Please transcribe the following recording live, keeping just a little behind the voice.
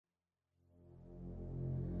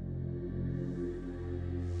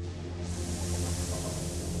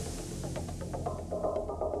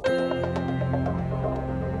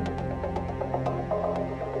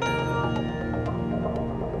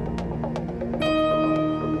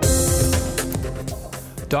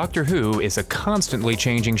Doctor Who is a constantly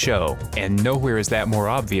changing show, and nowhere is that more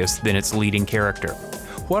obvious than its leading character.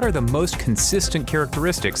 What are the most consistent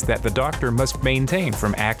characteristics that the Doctor must maintain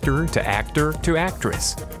from actor to actor to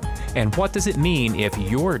actress? And what does it mean if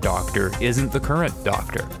your Doctor isn't the current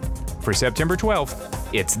Doctor? For September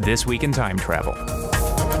 12th, it's This Week in Time Travel.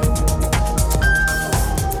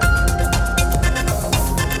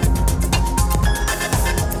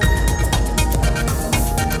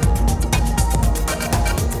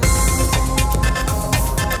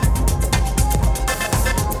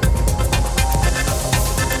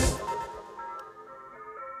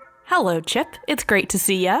 Hello, Chip. It's great to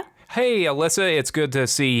see ya. Hey, Alyssa, it's good to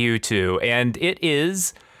see you too. And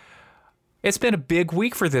it's been a big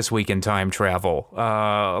week for This Week in Time Travel.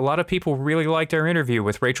 A lot of people really liked our interview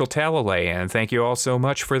with Rachel Talalay, and thank you all so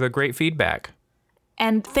much for the great feedback.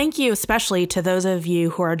 And thank you especially to those of you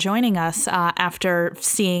who are joining us after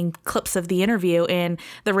seeing clips of the interview in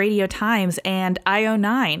the Radio Times and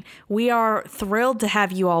IO9. We are thrilled to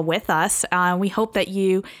have you all with us. We hope that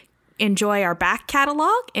you enjoy our back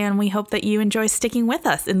catalog, and we hope that you enjoy sticking with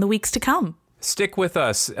us in the weeks to come. Stick with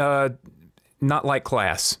us. Not like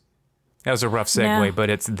Class. That was a rough segue, No. but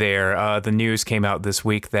it's there. The news came out this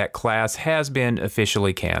week that Class has been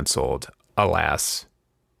officially canceled. Alas.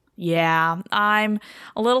 Yeah, I'm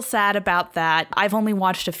a little sad about that. I've only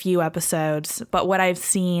watched a few episodes, but what I've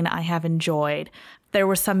seen, I have enjoyed. There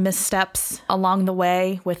were some missteps along the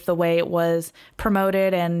way with the way it was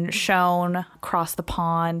promoted and shown across the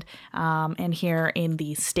pond and here in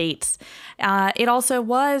the States. It also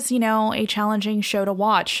was, a challenging show to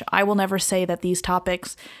watch. I will never say that these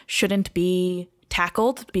topics shouldn't be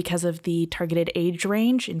tackled because of the targeted age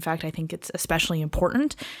range. In fact, I think it's especially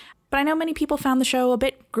important. But I know many people found the show a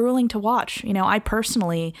bit grueling to watch. I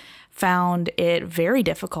personally found it very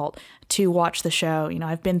difficult to watch the show.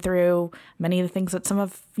 I've been through many of the things that some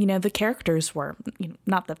of, the characters were,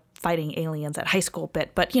 not the fighting aliens at high school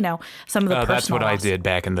bit, but, some of the personal That's what I loss. did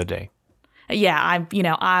back in the day. Yeah,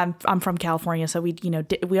 I'm from California, so we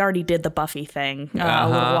we already did the Buffy thing a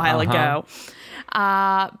little while ago.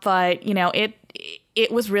 But it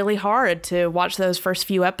was really hard to watch those first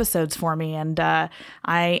few episodes for me, and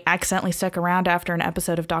I accidentally stuck around after an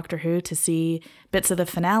episode of Doctor Who to see bits of the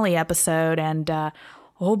finale episode, and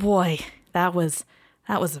oh boy, that was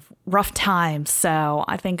a rough time. So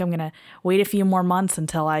I think I'm gonna wait a few more months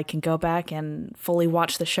until I can go back and fully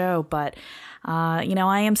watch the show. But I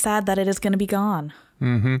am sad that it is going to be gone.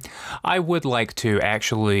 Mm-hmm. I would like to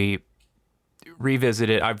actually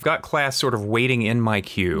revisit it. I've got Class sort of waiting in my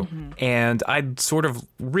queue, and I'd sort of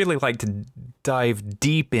really like to dive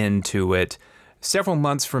deep into it several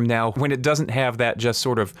months from now when it doesn't have that just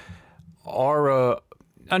sort of aura,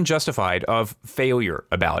 unjustified, of failure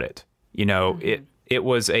about it. It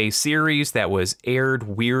was a series that was aired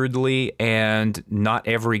weirdly, and not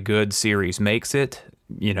every good series makes it.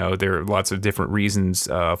 There are lots of different reasons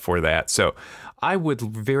for that. So I would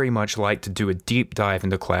very much like to do a deep dive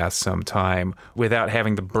into Class sometime without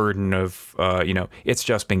having the burden of, it's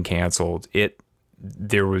just been canceled.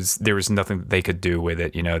 There was nothing that they could do with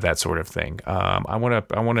it, that sort of thing. I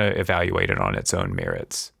want to evaluate it on its own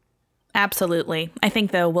merits. Absolutely. I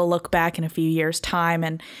think, though, we'll look back in a few years' time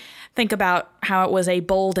and think about how it was a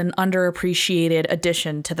bold and underappreciated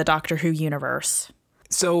addition to the Doctor Who universe.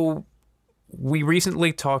 So we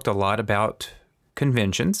recently talked a lot about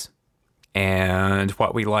conventions and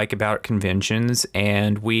what we like about conventions,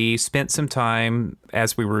 and we spent some time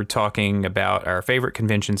as we were talking about our favorite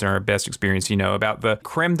conventions and our best experience, about the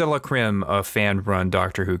creme de la creme of fan-run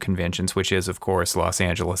Doctor Who conventions, which is, of course, Los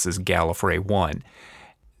Angeles' Gallifrey 1.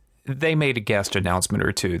 They made a guest announcement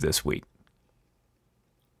or two this week.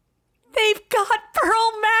 They've got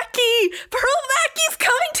Pearl Mackie! Pearl Mackie's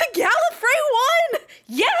coming to Gallifrey 1!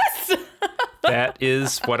 Yes! That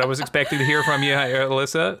is what I was expecting to hear from you,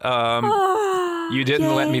 Alyssa. You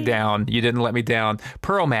didn't let me down. You didn't let me down.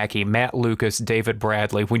 Pearl Mackie, Matt Lucas, David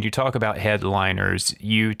Bradley. When you talk about headliners,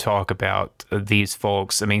 you talk about these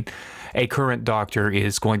folks. I mean, a current Doctor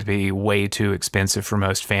is going to be way too expensive for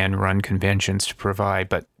most fan-run conventions to provide,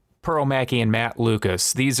 but Pearl Mackie and Matt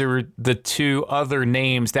Lucas, these are the two other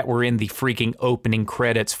names that were in the freaking opening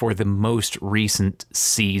credits for the most recent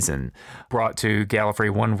season, brought to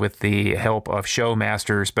Gallifrey 1 with the help of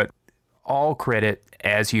Showmasters, but all credit,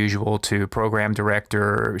 as usual, to program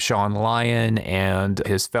director Sean Lyon and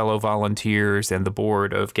his fellow volunteers and the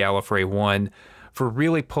board of Gallifrey 1 for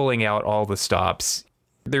really pulling out all the stops.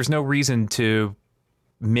 There's no reason to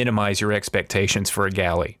minimize your expectations for a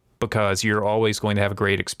galley, because you're always going to have a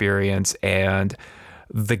great experience, and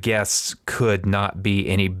the guests could not be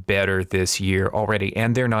any better this year already,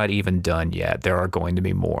 and they're not even done yet. There are going to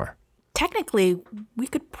be more. Technically, we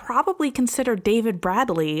could probably consider David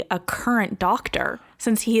Bradley a current Doctor,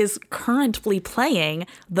 since he is currently playing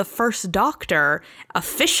the first Doctor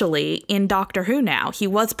officially in Doctor Who now. He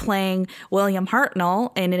was playing William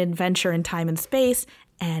Hartnell in An Adventure in Time and Space,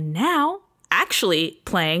 and now actually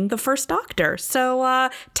playing the first Doctor. So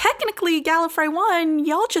technically, Gallifrey 1,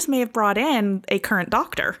 y'all just may have brought in a current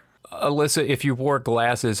Doctor. Alyssa, if you wore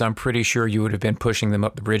glasses, I'm pretty sure you would have been pushing them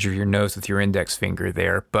up the bridge of your nose with your index finger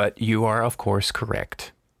there, but you are, of course,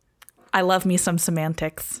 correct. I love me some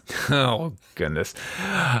semantics. Oh, goodness.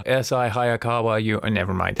 S.I. Hayakawa,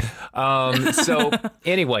 never mind. So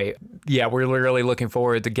anyway, yeah, we're really looking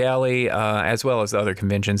forward to Galley, as well as the other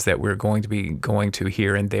conventions that we're going to be going to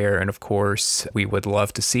here and there. And of course, we would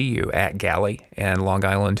love to see you at Galley and Long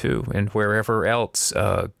Island too, and wherever else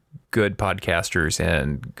good podcasters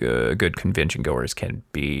and good convention goers can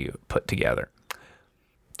be put together.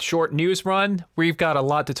 Short news run. We've got a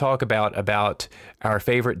lot to talk about our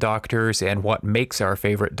favorite doctors and what makes our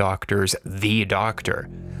favorite doctors the Doctor.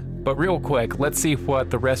 But real quick, let's see what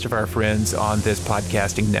the rest of our friends on this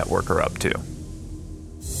podcasting network are up to.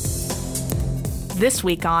 This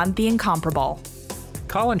week on The Incomparable.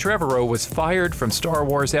 Colin Trevorrow was fired from Star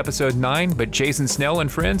Wars Episode 9, but Jason Snell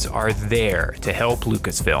and friends are there to help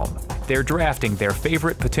Lucasfilm. They're drafting their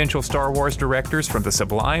favorite potential Star Wars directors from the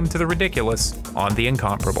sublime to the ridiculous on The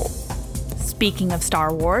Incomparable. Speaking of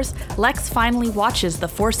Star Wars, Lex finally watches The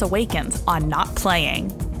Force Awakens on Not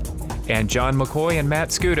Playing. And John McCoy and Matt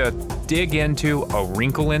Skuda dig into A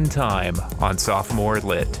Wrinkle in Time on Sophomore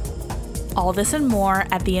Lit. All this and more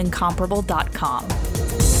at theincomparable.com.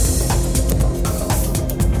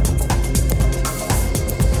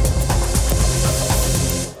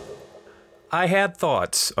 I had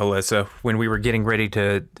thoughts, Alyssa, when we were getting ready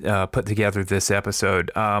to put together this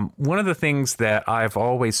episode. One of the things that I've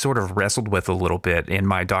always sort of wrestled with a little bit in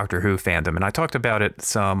my Doctor Who fandom, and I talked about it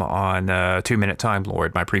some on 2 Minute Time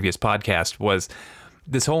Lord, my previous podcast, was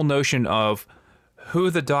this whole notion of who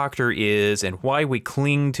the Doctor is and why we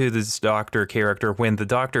cling to this Doctor character when the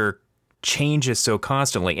Doctor changes so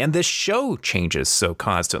constantly. And this show changes so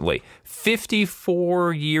constantly.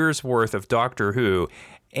 54 years worth of Doctor Who.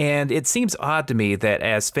 And it seems odd to me that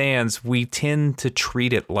as fans, we tend to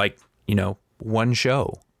treat it like, one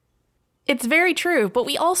show. It's very true, but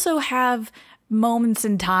we also have moments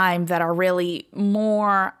in time that are really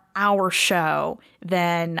more our show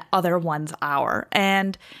than other ones are.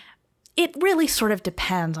 And it really sort of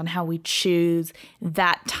depends on how we choose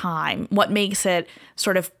that time, what makes it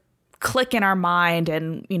sort of click in our mind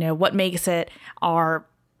and, what makes it our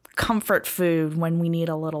comfort food when we need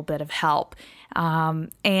a little bit of help.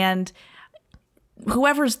 And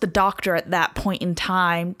whoever's the Doctor at that point in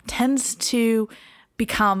time tends to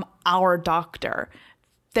become our Doctor.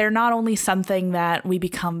 They're not only something that we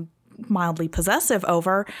become mildly possessive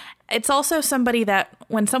over, it's also somebody that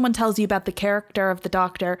when someone tells you about the character of the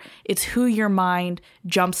Doctor, it's who your mind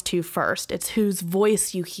jumps to first. It's whose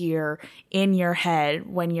voice you hear in your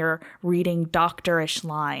head when you're reading doctorish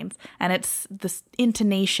lines. And it's this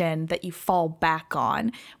intonation that you fall back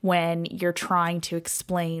on when you're trying to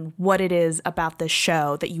explain what it is about the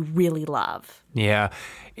show that you really love. Yeah.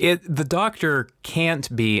 The Doctor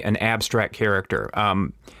can't be an abstract character.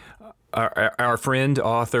 Our friend,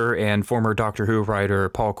 author, and former Doctor Who writer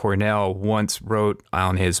Paul Cornell once wrote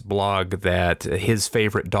on his blog that his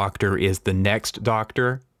favorite Doctor is the next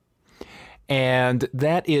Doctor. And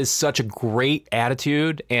that is such a great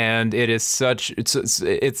attitude, and it is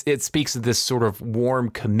it speaks to this sort of warm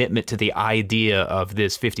commitment to the idea of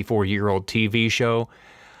this 54-year-old TV show.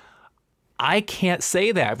 I can't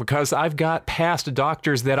say that because I've got past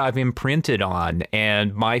Doctors that I've imprinted on,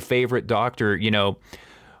 and my favorite Doctor,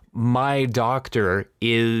 my Doctor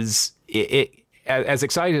is as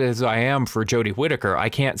excited as I am for Jodie Whittaker. I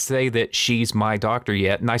can't say that she's my Doctor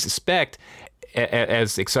yet, and I suspect,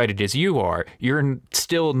 as excited as you are, you're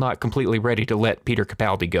still not completely ready to let Peter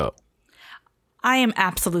Capaldi go. I am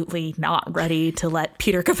absolutely not ready to let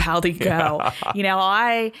Peter Capaldi go.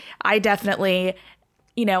 I definitely,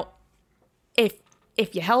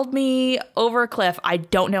 if you held me over a cliff, I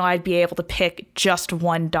don't know I'd be able to pick just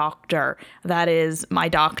one Doctor that is my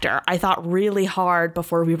Doctor. I thought really hard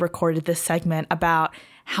before we recorded this segment about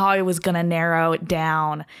how I was going to narrow it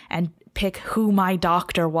down and pick who my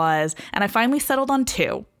Doctor was. And I finally settled on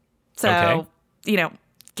two. So, okay.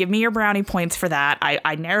 Give me your brownie points for that.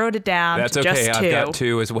 I narrowed it down That's to okay. just two. I've got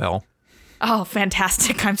two as well. Oh,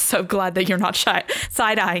 fantastic. I'm so glad that you're not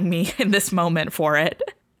side-eyeing me in this moment for it.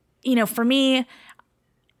 For me,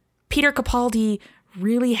 Peter Capaldi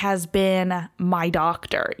really has been my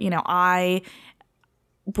doctor. You know, I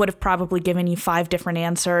would have probably given you 5 different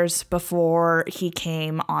answers before he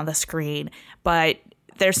came on the screen, but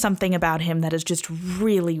there's something about him that has just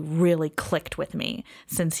really, really clicked with me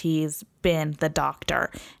since he's been the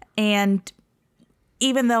Doctor. And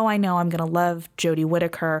even though I know I'm going to love Jodie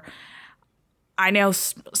Whittaker, I know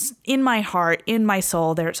in my heart, in my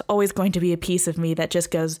soul, there's always going to be a piece of me that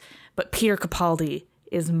just goes, but Peter Capaldi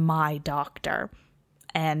is my Doctor.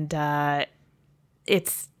 And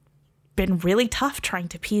it's been really tough trying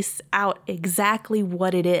to piece out exactly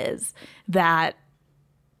what it is that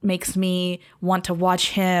makes me want to watch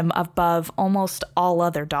him above almost all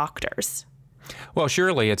other Doctors. Well,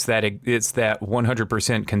 surely it's that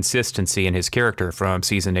 100% consistency in his character from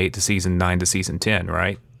season 8 to season 9 to season 10,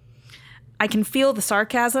 right? I can feel the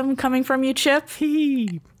sarcasm coming from you, Chip.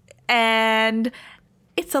 And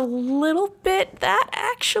it's a little bit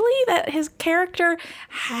that his character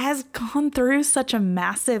has gone through such a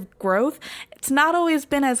massive growth. It's not always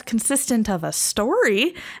been as consistent of a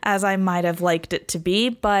story as I might have liked it to be,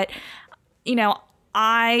 but, you know,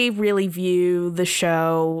 I really view the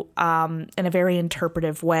show in a very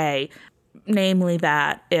interpretive way, namely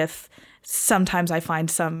that if sometimes I find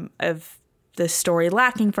some of the story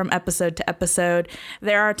lacking from episode to episode,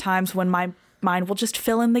 there are times when my mind will just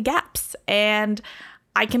fill in the gaps, and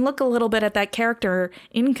I can look a little bit at that character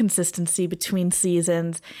inconsistency between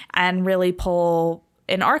seasons and really pull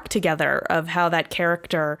an arc together of how that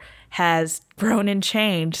character has grown and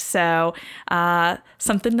changed. So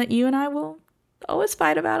something that you and I will always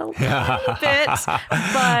fight about a little bit, but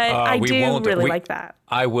I do really like that.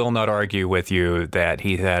 I will not argue with you that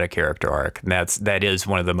he had a character arc. That is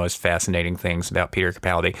one of the most fascinating things about Peter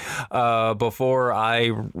Capaldi. Before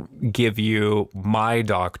I give you my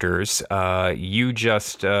doctors, you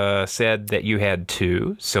just said that you had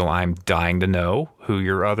 2, so I'm dying to know who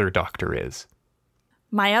your other doctor is.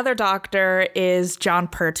 My other Doctor is Jon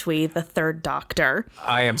Pertwee, the 3rd Doctor.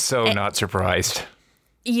 I am so not surprised.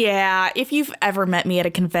 Yeah, if you've ever met me at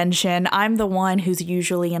a convention, I'm the one who's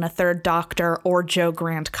usually in a 3rd Doctor or Joe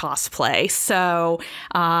Grant cosplay. So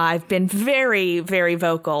I've been very, very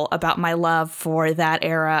vocal about my love for that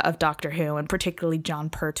era of Doctor Who, and particularly Jon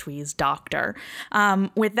Pertwee's Doctor.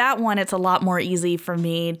 With that one, it's a lot more easy for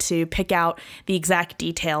me to pick out the exact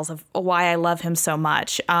details of why I love him so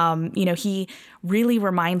much. He really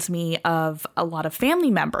reminds me of a lot of family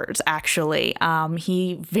members, actually.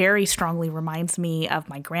 He very strongly reminds me of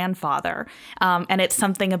my grandfather. And it's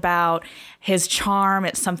something about his charm.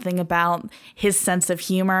 It's something about his sense of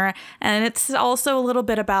humor. And it's also a little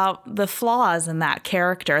bit about the flaws in that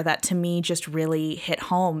character that to me just really hit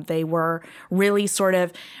home. They were really sort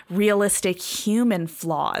of realistic human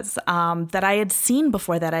flaws that I had seen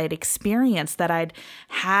before, that I had experienced, that I'd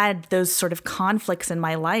had those sort of conflicts in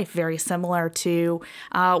my life, very similar to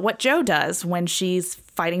what Jo does when she's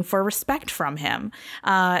fighting for respect from him.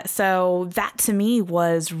 So that to me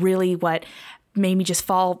was really what made me just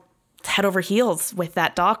fall head over heels with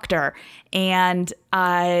that Doctor. And,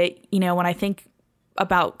 when I think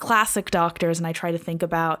about classic Doctors and I try to think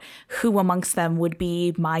about who amongst them would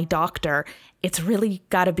be my Doctor, it's really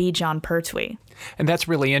got to be Jon Pertwee. And that's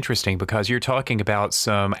really interesting because you're talking about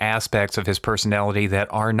some aspects of his personality that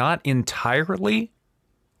are not entirely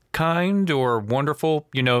kind or wonderful.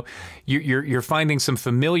 You're finding some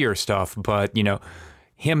familiar stuff, but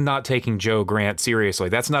him not taking Joe Grant seriously,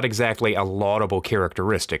 that's not exactly a laudable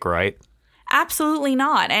characteristic, right? Absolutely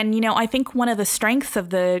not. And I think one of the strengths of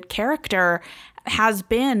the character has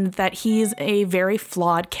been that he's a very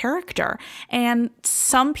flawed character. And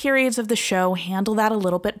some periods of the show handle that a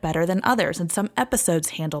little bit better than others, and some episodes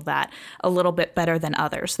handle that a little bit better than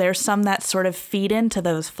others. There's some that sort of feed into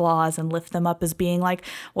those flaws and lift them up as being like,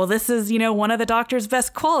 well, this is, one of the Doctor's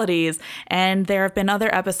best qualities. And there have been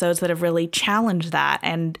other episodes that have really challenged that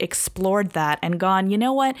and explored that and gone, you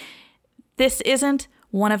know what? This isn't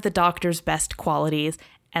one of the Doctor's best qualities.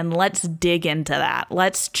 And let's dig into that.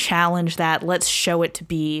 Let's challenge that. Let's show it to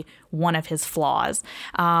be one of his flaws.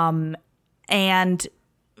 And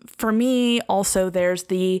for me, also, there's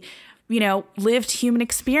the, lived human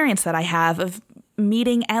experience that I have of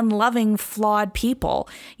meeting and loving flawed people.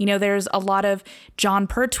 There's a lot of Jon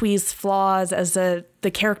Pertwee's flaws as the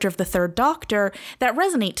character of the 3rd Doctor that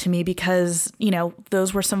resonate to me because,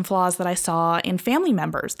 those were some flaws that I saw in family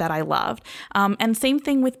members that I loved. And same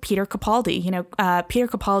thing with Peter Capaldi. Peter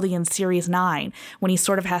Capaldi in Series 9, when he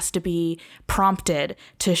sort of has to be prompted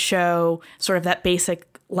to show sort of that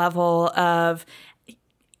basic level of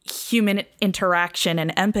human interaction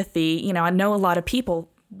and empathy. I know a lot of people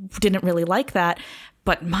didn't really like that,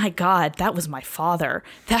 but my God, that was my father.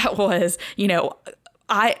 That was,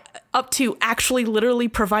 up to actually literally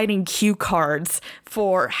providing cue cards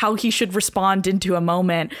for how he should respond into a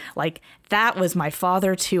moment. Like, that was my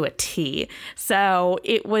father to a T. So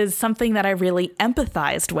it was something that I really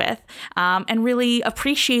empathized with, and really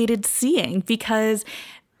appreciated seeing, because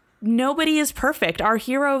nobody is perfect. Our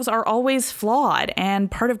heroes are always flawed.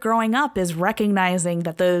 And part of growing up is recognizing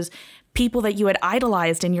that those people that you had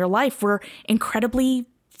idolized in your life were incredibly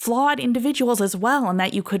flawed individuals as well, and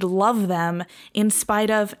that you could love them in spite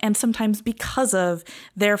of, and sometimes because of,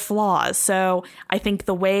 their flaws. So I think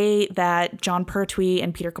the way that Jon Pertwee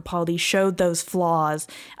and Peter Capaldi showed those flaws,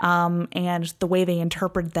 and the way they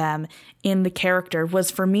interpreted them in the character, was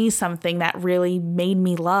for me something that really made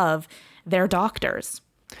me love their doctors.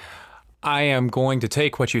 I am going to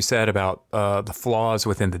take what you said about the flaws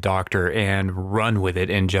within the Doctor and run with it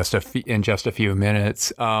in just a few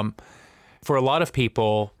minutes. For a lot of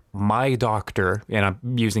people, my doctor, and I'm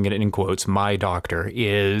using it in quotes, my doctor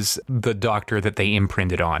is the doctor that they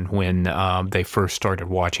imprinted on when they first started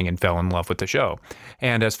watching and fell in love with the show.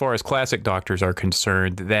 And as far as classic doctors are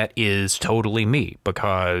concerned, that is totally me,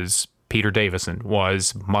 because Peter Davison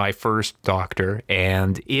was my first doctor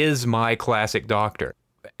and is my classic doctor.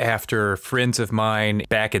 After friends of mine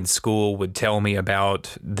back in school would tell me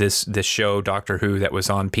about this show, Doctor Who, that was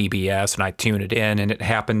on PBS, and I tune it in, and it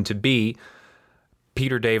happened to be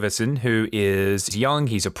Peter Davison, who is young,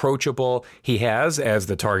 he's approachable, he has, as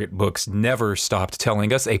the Target books never stopped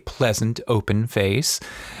telling us, a pleasant open face,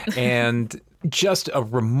 and just a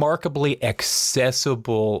remarkably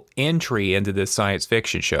accessible entry into this science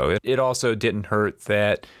fiction show. It also didn't hurt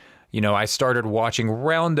that, I started watching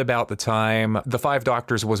round about the time The Five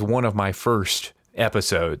Doctors was one of my first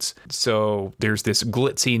episodes. So there's this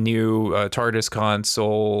glitzy new TARDIS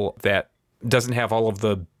console that doesn't have all of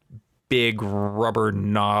the big rubber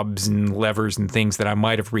knobs and levers and things that I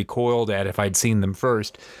might have recoiled at if I'd seen them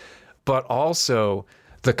first. But also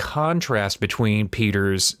the contrast between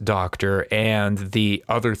Peter's Doctor and the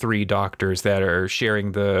other three doctors that are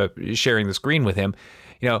sharing the screen with him.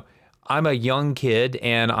 I'm a young kid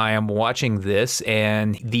and I am watching this,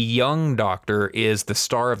 and the young Doctor is the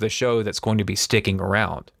star of the show that's going to be sticking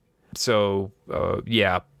around. So,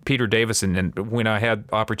 Peter Davison. And when I had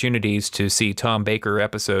opportunities to see Tom Baker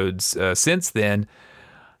episodes since then,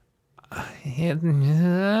 he's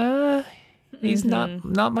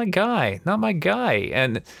not my guy.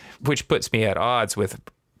 And which puts me at odds with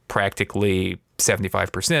practically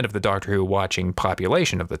 75% of the Doctor Who watching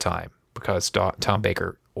population of the time, because Tom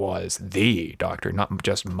Baker was the Doctor, not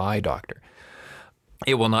just my Doctor.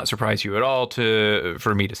 It will not surprise you at all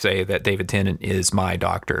for me to say that David Tennant is my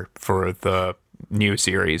Doctor for the new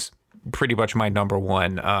series. Pretty much my number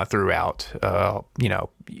one throughout.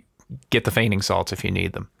 Get the fainting salts if you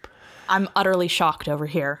need them. I'm utterly shocked over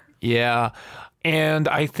here. Yeah, and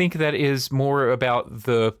I think that is more about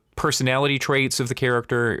the personality traits of the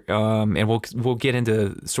character, and we'll get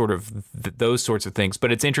into sort of those sorts of things.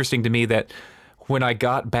 But it's interesting to me that when I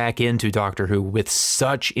got back into Doctor Who with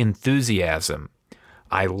such enthusiasm,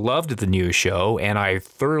 I loved the new show and I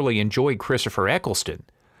thoroughly enjoyed Christopher Eccleston.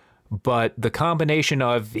 But the combination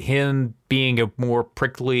of him being a more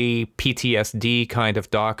prickly PTSD kind of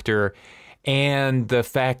doctor, and the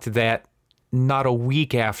fact that not a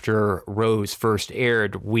week after Rose first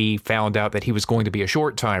aired, we found out that he was going to be a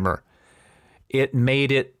short timer, it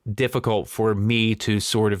made it difficult for me to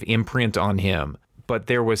sort of imprint on him. But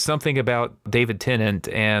there was something about David Tennant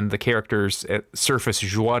and the character's surface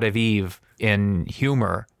joie de vivre in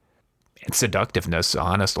humor and seductiveness,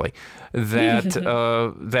 honestly, that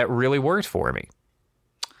that really worked for me.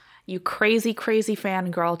 You crazy, crazy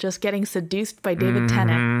fangirl, just getting seduced by David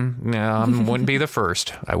Tennant. No, I wouldn't be the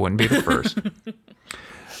first.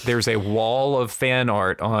 There's a wall of fan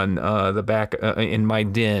art on the back in my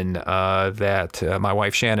den that my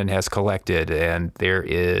wife Shannon has collected, and there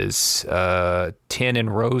is Tin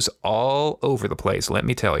and Rose all over the place, let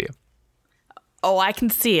me tell you. Oh, I can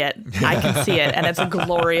see it. And it's a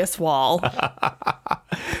glorious wall.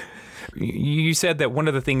 You said that one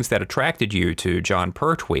of the things that attracted you to Jon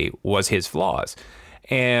Pertwee was his flaws.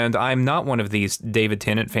 And I'm not one of these David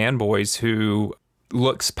Tennant fanboys who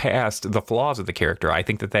looks past the flaws of the character. I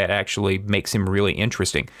think that actually makes him really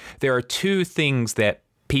interesting. There are two things that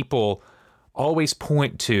people always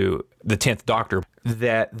point to the 10th Doctor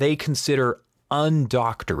that they consider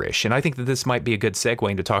undoctorish. And I think that this might be a good segue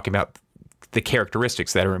into talking about the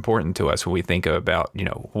characteristics that are important to us when we think about,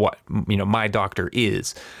 what, my Doctor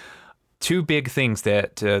is. Two big things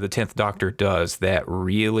that the 10th Doctor does that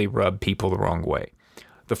really rub people the wrong way.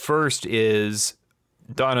 The first is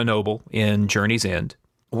Donna Noble in Journey's End,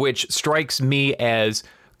 which strikes me as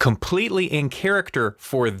completely in character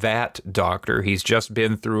for that doctor. He's just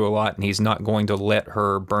been through a lot, and he's not going to let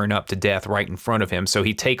her burn up to death right in front of him. So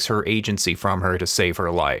he takes her agency from her to save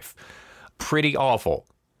her life. Pretty awful.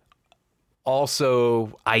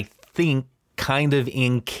 Also, I think kind of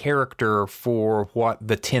in character for what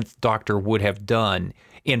the 10th Doctor would have done,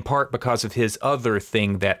 in part because of his other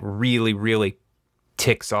thing that really, really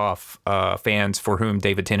ticks off fans for whom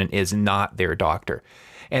David Tennant is not their Doctor.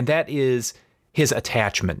 And that is his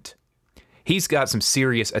attachment. He's got some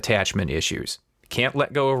serious attachment issues. Can't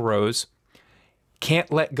let go of Rose. Can't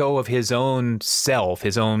let go of his own self,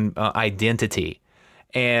 his own identity.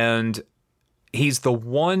 And he's the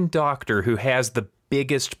one Doctor who has the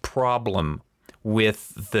biggest problem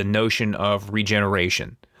with the notion of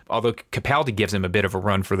regeneration. Although Capaldi gives him a bit of a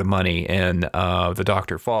run for the money in The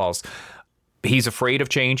Doctor Falls. He's afraid of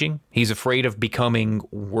changing. He's afraid of becoming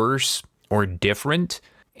worse or different.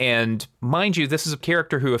 And mind you, this is a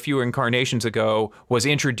character who a few incarnations ago was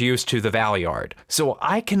introduced to the Valeyard. So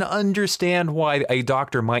I can understand why a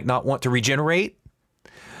Doctor might not want to regenerate.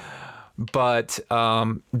 But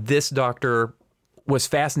this Doctor was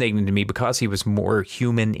fascinating to me because he was more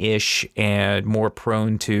human-ish and more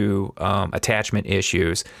prone to attachment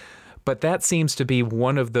issues. But that seems to be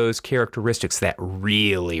one of those characteristics that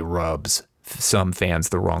really rubs some fans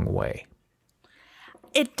the wrong way.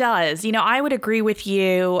 It does. You know, I would agree with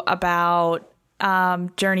you about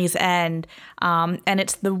Journey's End. And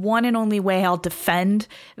it's the one and only way I'll defend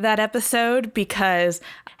that episode, because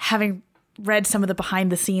having read some of the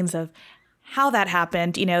behind the scenes of how that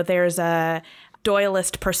happened, you know, there's a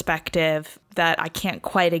Doyleist perspective that I can't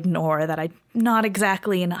quite ignore, that I'm not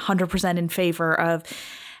exactly 100% in favor of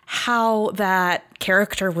how that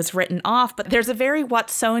character was written off. But there's a very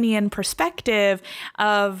Watsonian perspective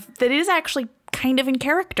of that it is actually kind of in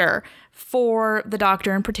character for the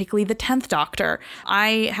Doctor, and particularly the 10th Doctor.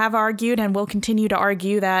 I have argued and will continue to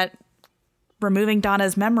argue that removing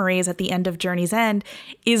Donna's memories at the end of Journey's End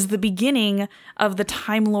is the beginning of the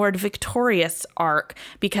Time Lord victorious arc,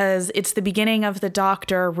 because it's the beginning of the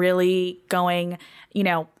Doctor really going, you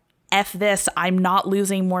know, F this, I'm not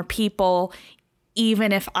losing more people,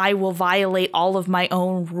 even if I will violate all of my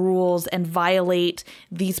own rules and violate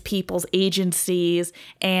these people's agencies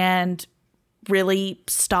and really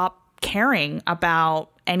stop caring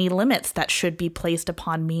about any limits that should be placed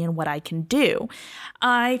upon me and what I can do.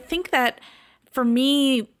 I think that for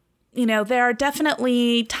me, you know, there are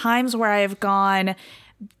definitely times where I've gone,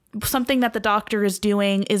 something that the Doctor is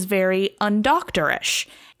doing is very undoctorish.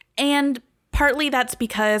 And partly that's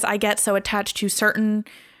because I get so attached to certain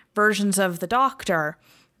versions of the Doctor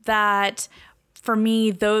that for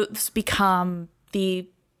me, those become the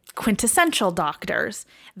quintessential Doctors,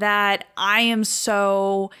 that I am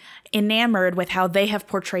so enamored with how they have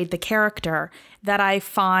portrayed the character that I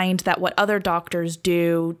find that what other Doctors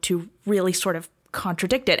do to really sort of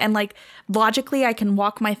contradict it. And like logically, I can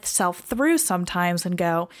walk myself through sometimes and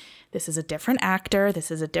go, this is a different actor,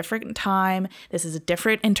 this is a different time, this is a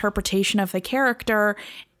different interpretation of the character.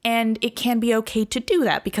 And it can be okay to do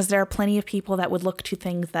that, because there are plenty of people that would look to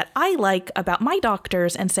things that I like about my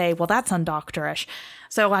Doctors and say, well, that's undoctorish.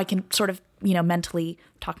 So I can sort of, you know, mentally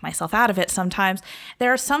talk myself out of it sometimes.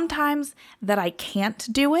 There are some times that I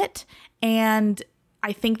can't do it. And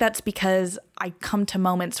I think that's because I come to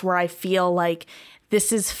moments where I feel like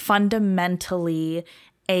this is fundamentally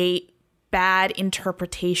a bad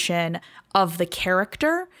interpretation of the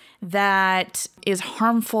character that is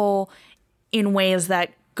harmful in ways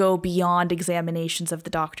that go beyond examinations of the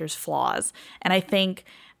Doctor's flaws. And I think,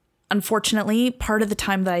 unfortunately, part of the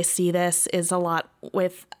time that I see this is a lot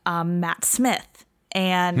with Matt Smith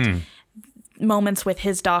and moments with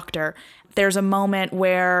his Doctor. There's a moment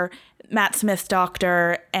where Matt Smith's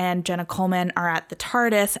Doctor and Jenna Coleman are at the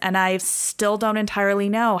TARDIS, and I still don't entirely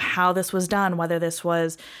know how this was done, whether this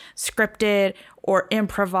was scripted or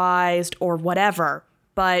improvised or whatever.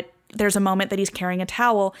 But there's a moment that he's carrying a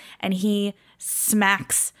towel and he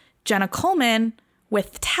smacks Jenna Coleman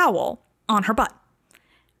with the towel on her butt.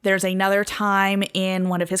 There's another time in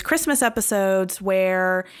one of his Christmas episodes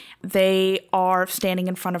where they are standing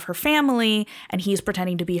in front of her family and he's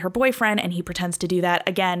pretending to be her boyfriend, and he pretends to do that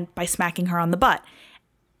again by smacking her on the butt.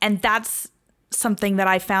 And that's something that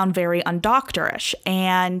I found very undoctorish,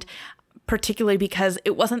 and particularly because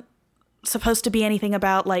it wasn't supposed to be anything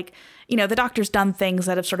about, like, you know, the Doctor's done things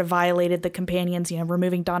that have sort of violated the companions, you know,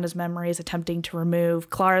 removing Donna's memories, attempting to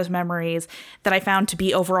remove Clara's memories, that I found to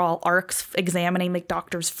be overall arcs examining the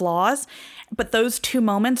Doctor's flaws. But those two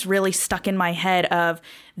moments really stuck in my head of,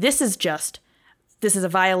 this is a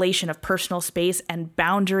violation of personal space and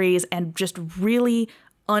boundaries and just really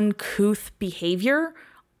uncouth behavior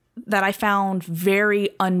that I found very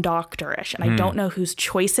undoctorish, and I don't know whose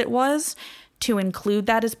choice it was to include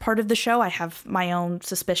that as part of the show. I have my own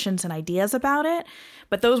suspicions and ideas about it,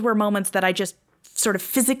 but those were moments that I just sort of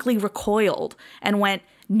physically recoiled and went,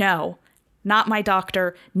 no, not my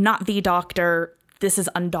doctor, not the doctor. This is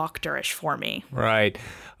undoctorish for me. Right.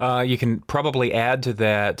 You can probably add to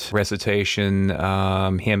that recitation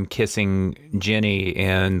him kissing Jenny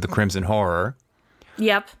in The Crimson Horror.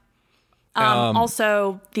 Yep.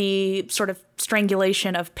 Also, the sort of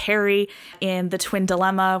strangulation of Perry in The Twin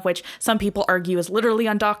Dilemma, which some people argue is literally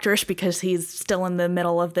undoctorish because he's still in the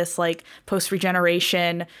middle of this like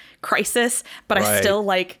post-regeneration crisis. But Right.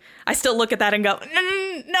 I still look at that and go,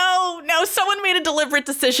 no, someone made a deliberate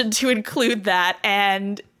decision to include that,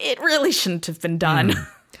 and it really shouldn't have been done.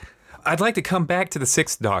 I'd like to come back to the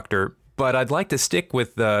Sixth Doctor, but I'd like to stick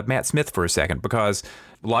with Matt Smith for a second, because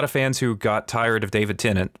a lot of fans who got tired of David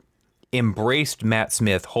Tennant embraced Matt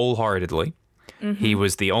Smith wholeheartedly. He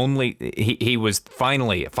was the only, he was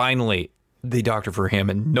finally the doctor for him,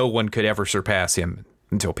 and no one could ever surpass him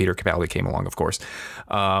until Peter Capaldi came along, of course.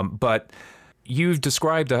 But you've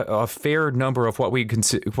described a fair number of what we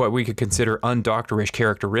could consider undoctorish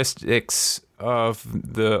characteristics of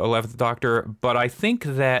the 11th Doctor, but I think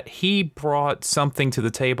that he brought something to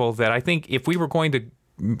the table that I think if we were going to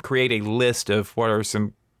create a list of what are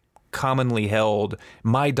some commonly held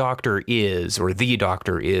my doctor is or the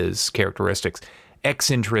doctor is characteristics,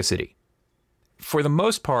 eccentricity. For the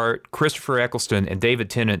most part, Christopher Eccleston and David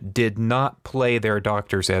Tennant did not play their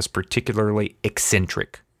doctors as particularly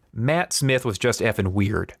eccentric. Matt Smith was just effing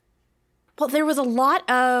weird. Well, there was a lot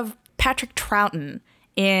of Patrick Troughton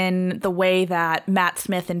in the way that Matt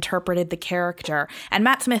Smith interpreted the character. And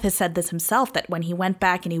Matt Smith has said this himself, that when he went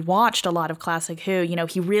back and he watched a lot of Classic Who,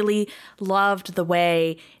 he really loved the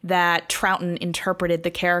way that Troughton interpreted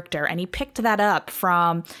the character. And he picked that up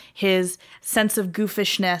from his sense of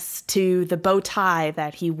goofishness to the bow tie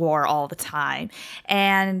that he wore all the time.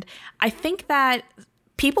 And I think that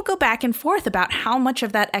people go back and forth about how much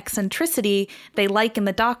of that eccentricity they like in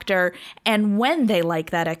the Doctor and when they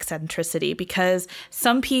like that eccentricity, because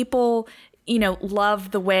some people,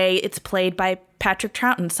 love the way it's played by Patrick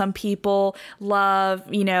Troughton. Some people love,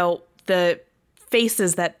 the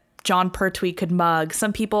faces that John Pertwee could mug.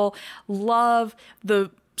 Some people love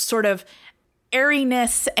the sort of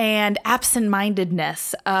airiness and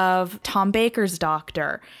absent-mindedness of Tom Baker's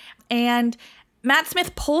Doctor. And Matt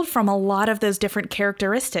Smith pulled from a lot of those different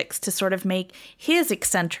characteristics to sort of make his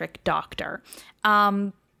eccentric Doctor.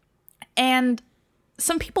 And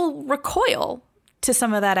some people recoil to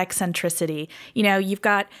some of that eccentricity. You've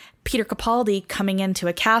got Peter Capaldi coming into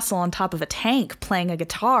a castle on top of a tank playing a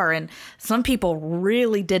guitar, and some people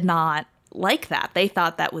really did not like that. They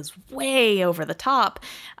thought that was way over the top.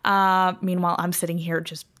 Meanwhile, I'm sitting here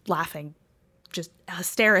just laughing just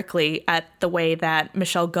hysterically at the way that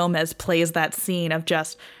Michelle Gomez plays that scene of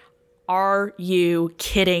just, are you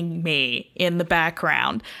kidding me, in the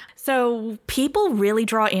background. So people really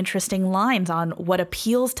draw interesting lines on what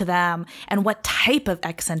appeals to them and what type of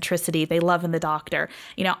eccentricity they love in the Doctor.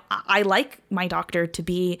 I like my Doctor to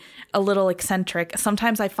be a little eccentric.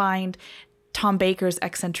 Sometimes I find Tom Baker's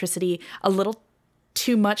eccentricity a little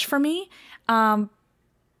too much for me.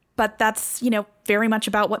 But that's, very much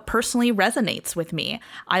about what personally resonates with me.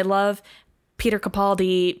 I love Peter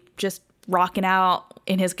Capaldi just rocking out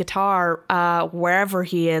in his guitar wherever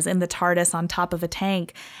he is, in the TARDIS on top of a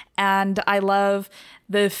tank. And I love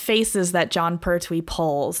the faces that John Pertwee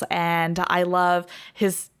pulls. And I love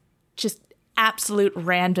his just absolute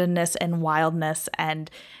randomness and wildness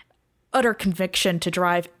and utter conviction to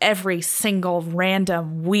drive every single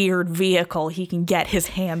random weird vehicle he can get his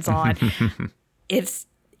hands on. It's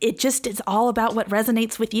all about what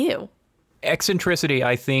resonates with you. Eccentricity,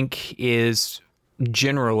 I think, is,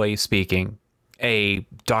 generally speaking, a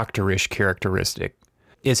doctorish characteristic.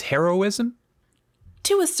 Is heroism?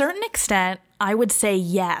 To a certain extent, I would say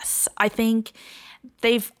yes. I think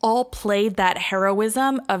they've all played that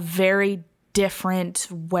heroism a very different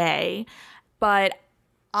way. But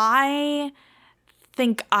I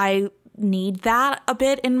think I need that a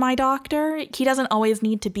bit in my Doctor. He doesn't always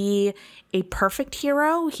need to be a perfect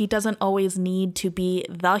hero. He doesn't always need to be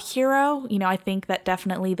the hero. I think that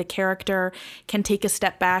definitely the character can take a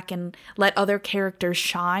step back and let other characters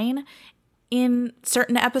shine in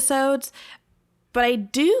certain episodes. But I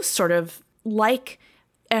do sort of like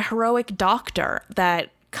a heroic Doctor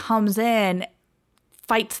that comes in,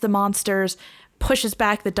 fights the monsters, pushes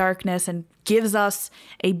back the darkness, and gives us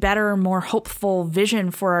a better, more hopeful vision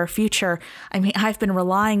for our future. I mean, I've been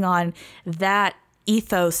relying on that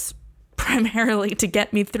ethos primarily to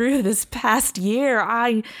get me through this past year.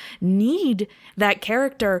 I need that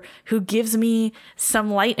character who gives me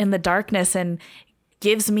some light in the darkness and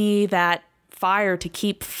gives me that fire to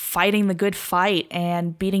keep fighting the good fight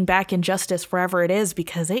and beating back injustice wherever it is,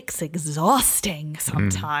 because it's exhausting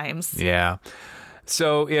sometimes. Yeah.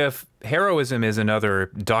 So if heroism is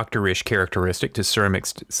another doctorish characteristic to some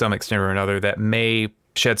extent or another, that may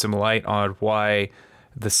shed some light on why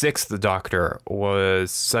the Sixth Doctor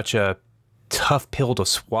was such a tough pill to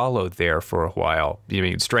swallow there for a while. You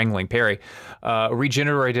mean strangling Perry.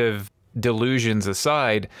 Regenerative delusions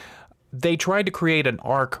aside, they tried to create an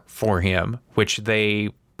arc for him, which they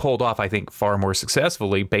pulled off, I think, far more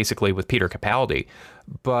successfully, basically with Peter Capaldi.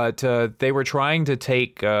 But they were trying to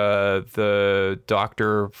take the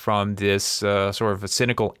Doctor from this sort of a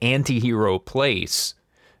cynical anti-hero place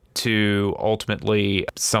to ultimately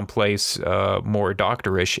someplace more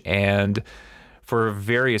doctorish, and for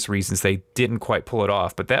various reasons they didn't quite pull it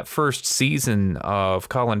off. But that first season of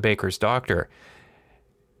Colin Baker's Doctor,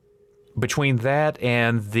 between that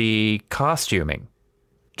and the costuming,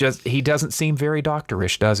 he doesn't seem very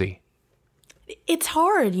doctorish, does he? It's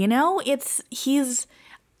hard, he's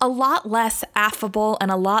a lot less affable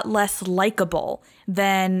and a lot less likable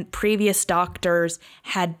than previous Doctors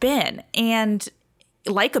had been. And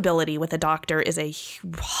likability with a Doctor is a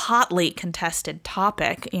hotly contested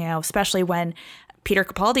topic, especially when Peter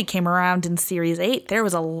Capaldi came around in Series 8. There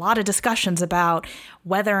was a lot of discussions about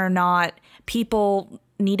whether or not people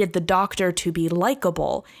needed the Doctor to be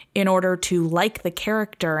likable in order to like the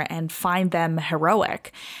character and find them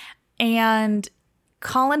heroic. And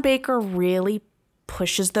Colin Baker really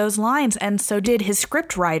pushes those lines, and so did his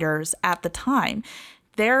script writers at the time.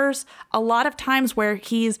 There's a lot of times where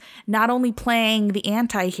he's not only playing the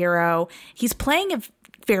anti-hero, he's playing a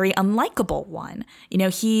very unlikable one.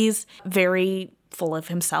 He's very full of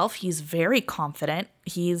himself. He's very confident.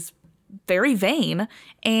 He's very vain,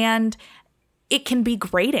 and it can be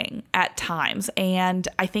grating at times. And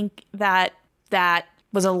I think that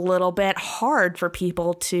was a little bit hard for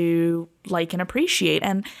people to like and appreciate.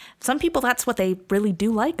 And some people, that's what they really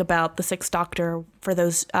do like about the Sixth Doctor, for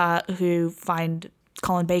those who find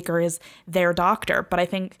Colin Baker is their Doctor. But I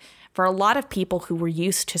think for a lot of people who were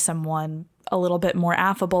used to someone a little bit more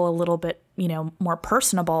affable, a little bit, more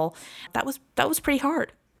personable, that was pretty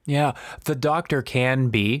hard. Yeah. The Doctor can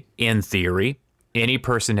be, in theory, any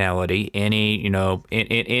personality, any, in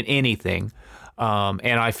anything.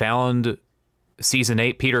 And I found Season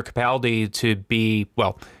 8 Peter Capaldi to be,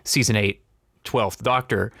 Season 8 12th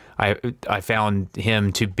Doctor, I found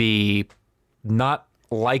him to be not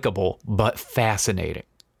likable, but fascinating.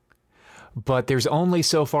 But there's only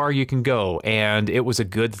so far you can go, and it was a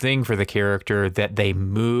good thing for the character that they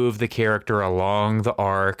moved the character along the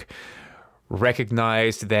arc,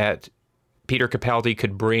 recognized that Peter Capaldi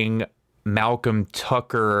could bring Malcolm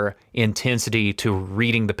Tucker intensity to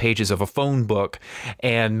reading the pages of a phone book,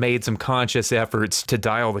 and made some conscious efforts to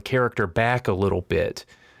dial the character back a little bit.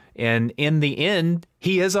 And in the end,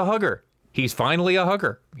 he is a hugger. He's finally a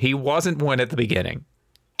hugger. He wasn't one at the beginning.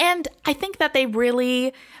 And I think that they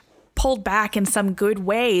really pulled back in some good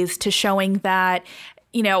ways to showing that,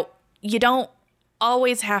 you don't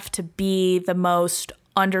always have to be the most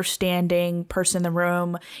understanding person in the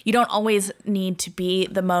room. You don't always need to be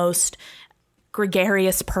the most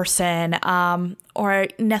gregarious person, or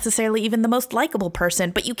necessarily even the most likable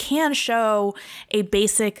person, but you can show a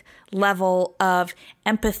basic level of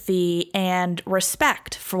empathy and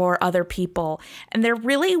respect for other people. And there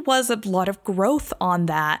really was a lot of growth on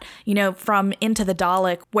that, from Into the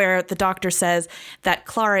Dalek, where the Doctor says that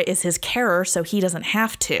Clara is his carer, so he doesn't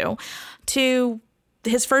have to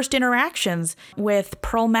his first interactions with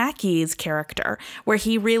Pearl Mackey's character, where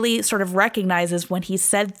he really sort of recognizes when he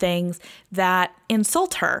said things that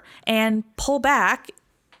insult her and pull back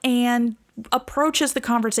and approaches the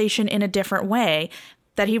conversation in a different way,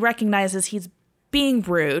 that he recognizes he's being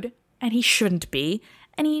rude and he shouldn't be,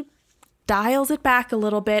 and he dials it back a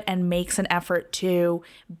little bit and makes an effort to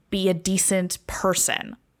be a decent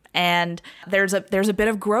person. And there's a bit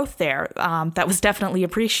of growth there that was definitely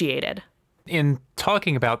appreciated. In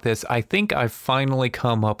talking about this, I think I've finally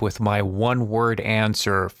come up with my one-word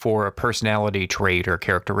answer for a personality trait or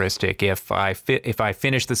characteristic. If I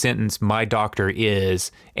finish the sentence, "My Doctor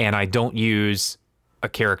is," and I don't use a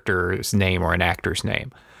character's name or an actor's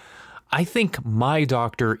name, I think my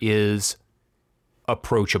Doctor is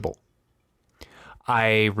approachable.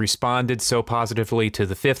 I responded so positively to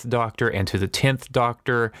the Fifth Doctor and to the 10th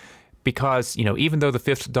Doctor because, even though the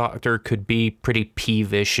Fifth Doctor could be pretty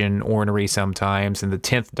peevish and ornery sometimes, and the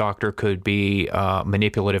 10th Doctor could be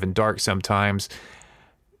manipulative and dark sometimes,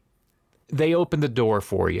 they opened the door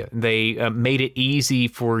for you. They made it easy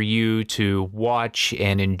for you to watch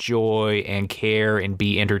and enjoy and care and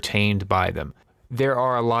be entertained by them. There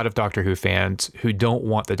are a lot of Doctor Who fans who don't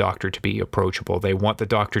want the Doctor to be approachable. They want the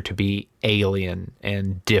Doctor to be alien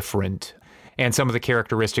and different. And some of the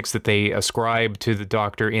characteristics that they ascribe to the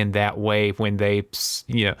Doctor in that way, when they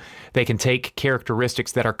can take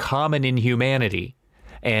characteristics that are common in humanity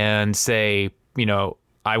and say,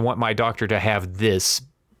 I want my Doctor to have this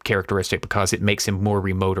characteristic because it makes him more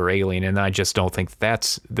remote or alien, and I just don't think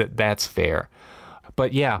that's fair.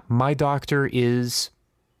 But yeah, my Doctor is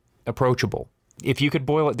approachable. If you could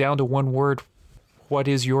boil it down to one word, what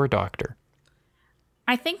is your Doctor?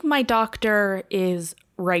 I think my Doctor is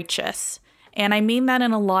righteous, and I mean that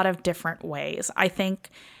in a lot of different ways. I think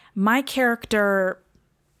my character,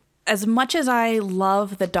 as much as I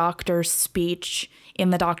love the Doctor's speech in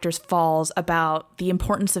The Doctor's Falls about the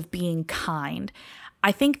importance of being kind,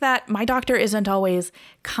 I think that my Doctor isn't always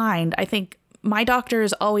kind. I think my Doctor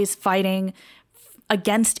is always fighting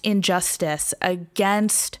against injustice,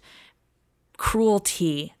 against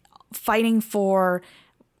cruelty, fighting for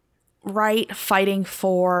right, fighting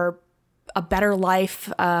for a better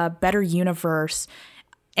life, a better universe.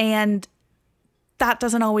 And that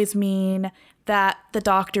doesn't always mean that the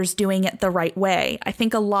Doctor's doing it the right way. I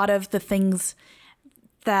think a lot of the things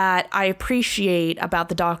that I appreciate about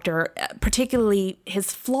the Doctor, particularly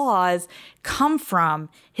his flaws, come from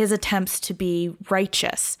his attempts to be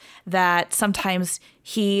righteous, that sometimes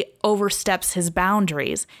he oversteps his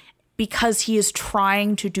boundaries because he is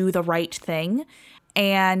trying to do the right thing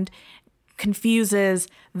and confuses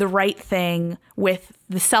the right thing with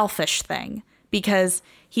the selfish thing, because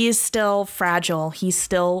he is still fragile, he's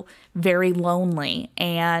still very lonely,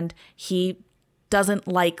 and he doesn't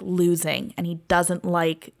like losing, and he doesn't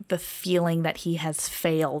like the feeling that he has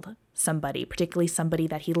failed somebody, particularly somebody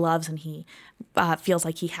that he loves and he feels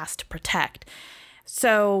like he has to protect.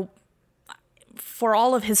 So for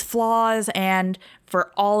all of his flaws and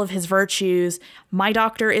for all of his virtues, my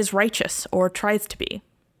Doctor is righteous, or tries to be.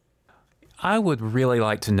 I would really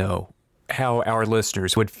like to know how our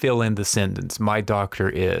listeners would fill in the sentence, my Doctor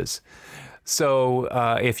is. So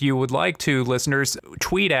if you would like to, listeners,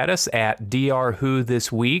 tweet at us at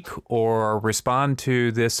drwhothisweek, or respond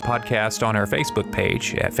to this podcast on our Facebook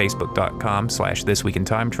page at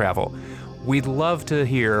facebook.com/thisweekintimetravel. We'd love to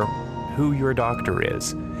hear who your Doctor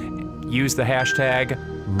is. Use the hashtag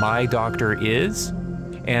 #MyDoctorIs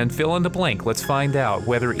and fill in the blank. Let's find out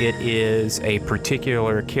whether it is a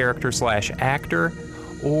particular character/actor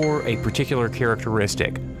or a particular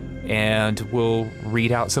characteristic. And we'll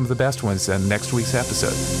read out some of the best ones in next week's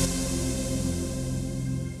episode.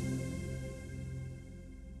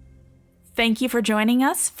 Thank you for joining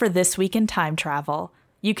us for This Week in Time Travel.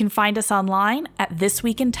 You can find us online at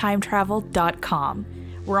thisweekintimetravel.com.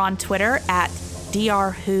 We're on Twitter at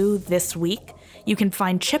drwhothisweek. You can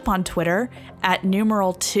find Chip on Twitter at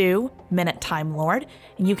 @2 Minute Time Lord.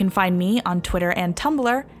 And you can find me on Twitter and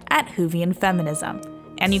Tumblr at Whovian Feminism.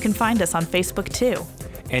 And you can find us on Facebook too.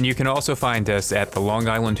 And you can also find us at the Long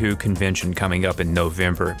Island Who Convention coming up in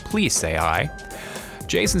November. Please say hi.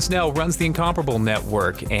 Jason Snell runs the Incomparable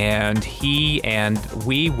Network, and he and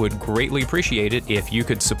we would greatly appreciate it if you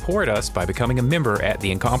could support us by becoming a member at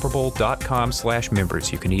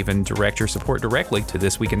theincomparable.com/members. You can even direct your support directly to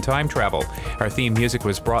This Week in Time Travel. Our theme music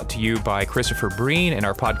was brought to you by Christopher Breen, and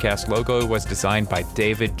our podcast logo was designed by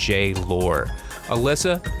David J. Lohr.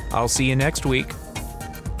 Alyssa, I'll see you next week.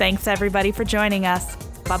 Thanks everybody for joining us.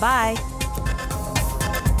 Bye-bye.